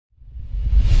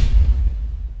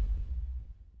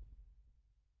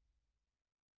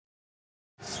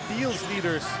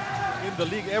leaders in the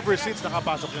league ever since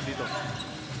nakapasok yun dito.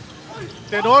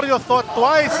 Tenorio thought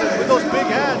twice and with those big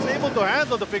hands, able to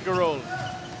handle the figure roll.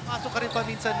 Pasok ka rin pa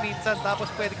minsan-minsan, tapos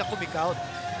pwede ka kumikout.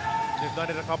 They've done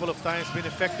it a couple of times, been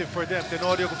effective for them.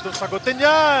 Tenorio gustong sagutin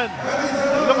yan!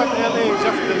 Look at LA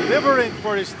just delivering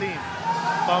for his team.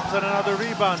 Thompson another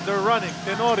rebound, they're running.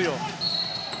 Tenorio.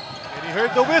 And he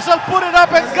heard the whistle, put it up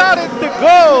and got it to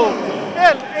go!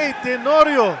 LA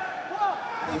Tenorio.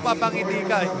 Papangiti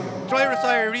ka. Troy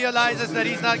Rosario realizes that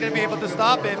he's not going to be able to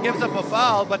stop him, gives up a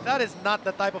foul, but that is not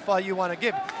the type of foul you want to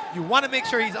give. You want to make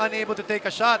sure he's unable to take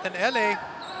a shot, and LA,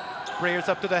 prayers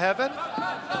up to the heaven,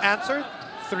 answered,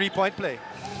 three-point play.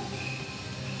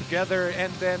 Together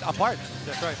and then apart.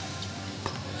 That's right.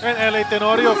 And LA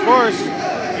Tenorio, of course,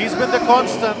 he's been the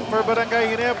constant for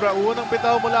Barangay Ginebra. Unang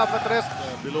bitaw mula sa tres,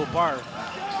 below par.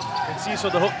 And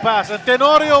Ciso the hook pass. And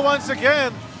Tenorio once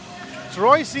again.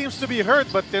 Troy seems to be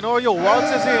hurt, but Tenorio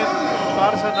waltzes in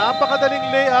para sa napakadaling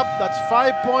layup. That's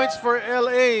 5 points for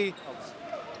LA.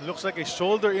 Looks like a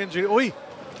shoulder injury. Uy,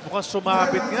 mukhang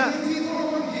sumabit nga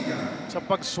sa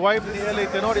pag-swipe ni LA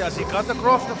Tenorio as he cut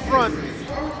across the front.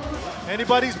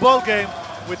 Anybody's ball game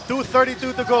with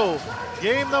 2:32 to go.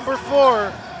 Game number 4,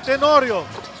 Tenorio.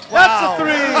 That's a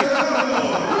three!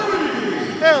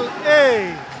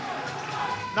 LA.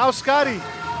 Now Scotty.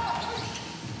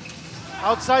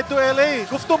 Outside to LA.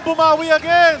 Gustong bumawi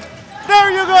again.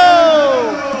 There you go!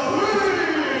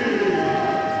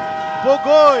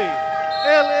 Bogoy.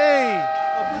 LA.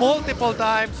 Multiple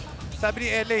times. Sabi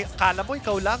ni LA, akala mo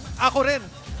ikaw lang? Ako rin.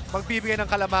 Magbibigay ng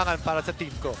kalamangan para sa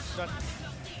team ko.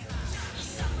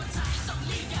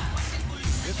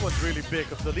 This one's really big.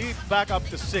 Of the lead back up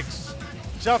to 6.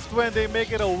 Just when they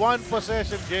make it a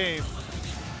one-possession game.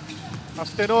 As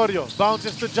Tenorio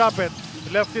bounces to Japet.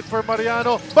 Left it for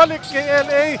Mariano. Balik kay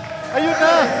LA. Ayun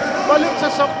na. Balik sa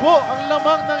 10 ang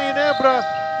lamang ng Ginebra.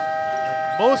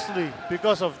 Mostly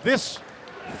because of this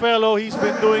fellow. He's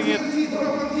been doing it,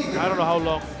 I don't know how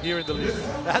long, here in the league.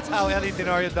 That's how LA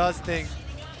Tenorio does things.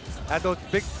 Had those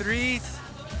big threes,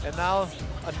 and now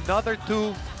another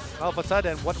two. All of a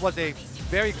sudden, what was a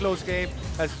very close game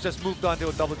has just moved on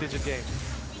to a double-digit game.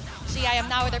 I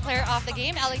am now with their player of the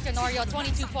game, LA Tenorio,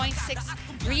 22 points, 6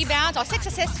 rebounds, or 6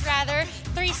 assists rather,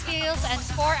 3 steals, and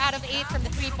 4 out of 8 from the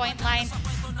three-point line.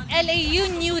 LA, you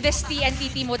knew this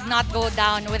TNT team would not go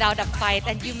down without a fight,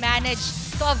 and you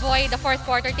managed to avoid the fourth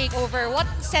quarter takeover. What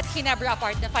set Ginebra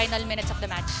apart in the final minutes of the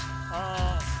match?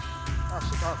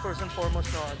 First and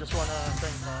foremost, I just want to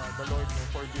thank the Lord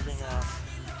for giving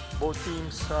both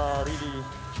teams really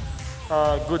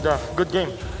good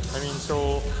game. I mean,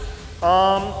 so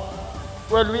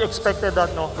well, we expected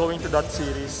that, going to that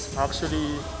series.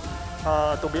 Actually,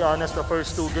 to be honest, the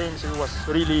first 2 games it was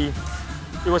really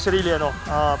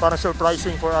para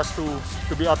surprising for us to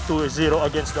be up 2-0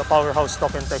 against the powerhouse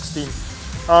Talk and Text team.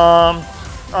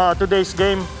 Today's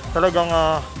game, talagang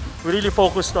we really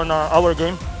focused on our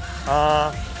game,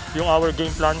 yung our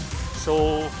game plan.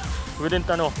 So we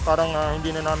didn't parang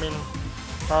hindi na namin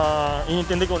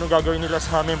inintindi kung anong gagawin nila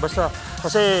sa amin, basta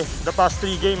kasi the past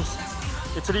 3 games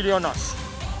it's really on us.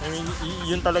 I mean,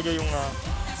 yun talaga yung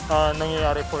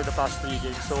nangyayari for the past 3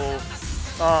 games. So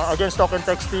against Talk and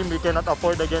Text team, we cannot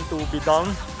afford again to be down.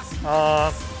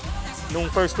 Nung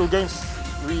first 2 games,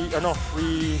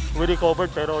 we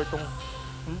recovered, pero itong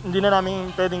hindi na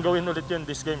namin pwedeng gawin ulit yun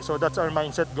this game. So that's our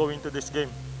mindset going to this game.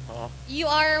 You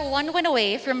are 1 win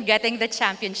away from getting the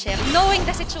championship. Knowing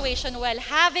the situation well,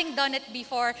 having done it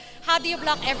before, how do you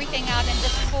block everything out and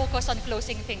just focus on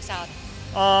closing things out?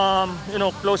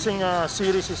 Closing a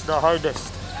series is the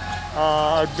hardest.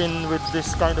 I've been with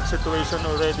this kind of situation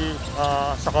already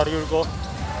sa career ko.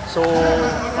 So,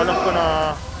 alam ko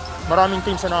na maraming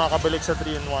teams na nakakabalik sa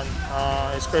 3-1,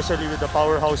 especially with the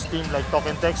powerhouse team like Talk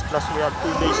and Text. Plus, we have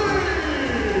 2 days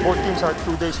both teams have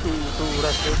 2 days to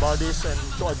rest their bodies and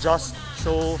to adjust.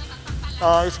 So,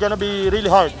 it's gonna be really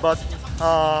hard. But,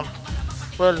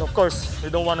 well, of course,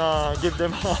 we don't wanna give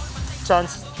them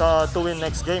chance to win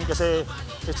next game kasi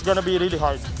it's gonna be really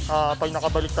hard pag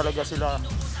nakabalik talaga sila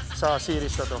sa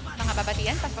series na to. Mga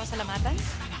babatian, pasalamatan?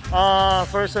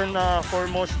 First and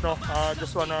foremost,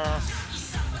 just wanna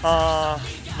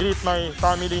greet my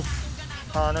family.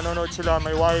 Nanonood sila,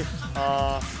 my wife,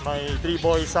 my 3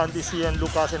 boys, Santi, Cian,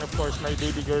 Lucas, and of course my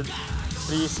baby girl,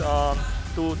 Please,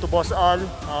 to Boss Al,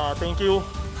 thank you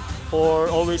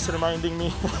for always reminding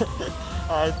me.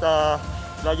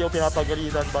 Lagi ako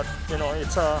pinapagalitan, but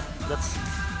that's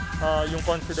yung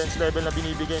confidence level na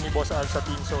binibigay ni Boss Al sa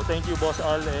team. So thank you, Boss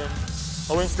Al, and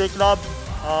Wednesday Club,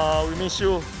 we miss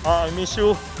you. I miss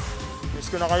you. Miss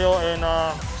ko na kayo, and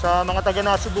sa mga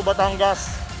taga Cebu,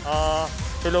 Batangas,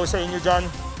 hello sa inyo dyan.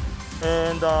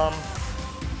 And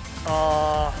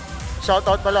shout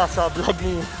out pala sa vlog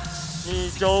ni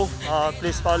Joe.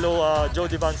 Please follow Joe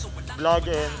Divan's vlog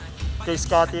and kay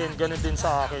Scotty and ganun din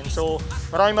sa akin. So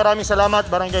maraming salamat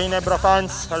Barangay Ginebra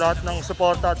fans sa lahat ng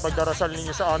suporta at pagdarasal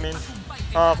ninyo sa amin.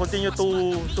 Continue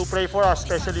to pray for us,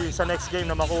 especially sa next game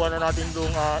na makuha na natin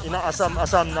yung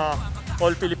inaasam-asam na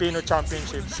All Filipino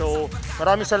Championship. So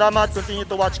maraming salamat. Continue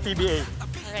to watch PBA.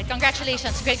 All right,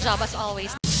 congratulations. Great job as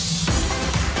always.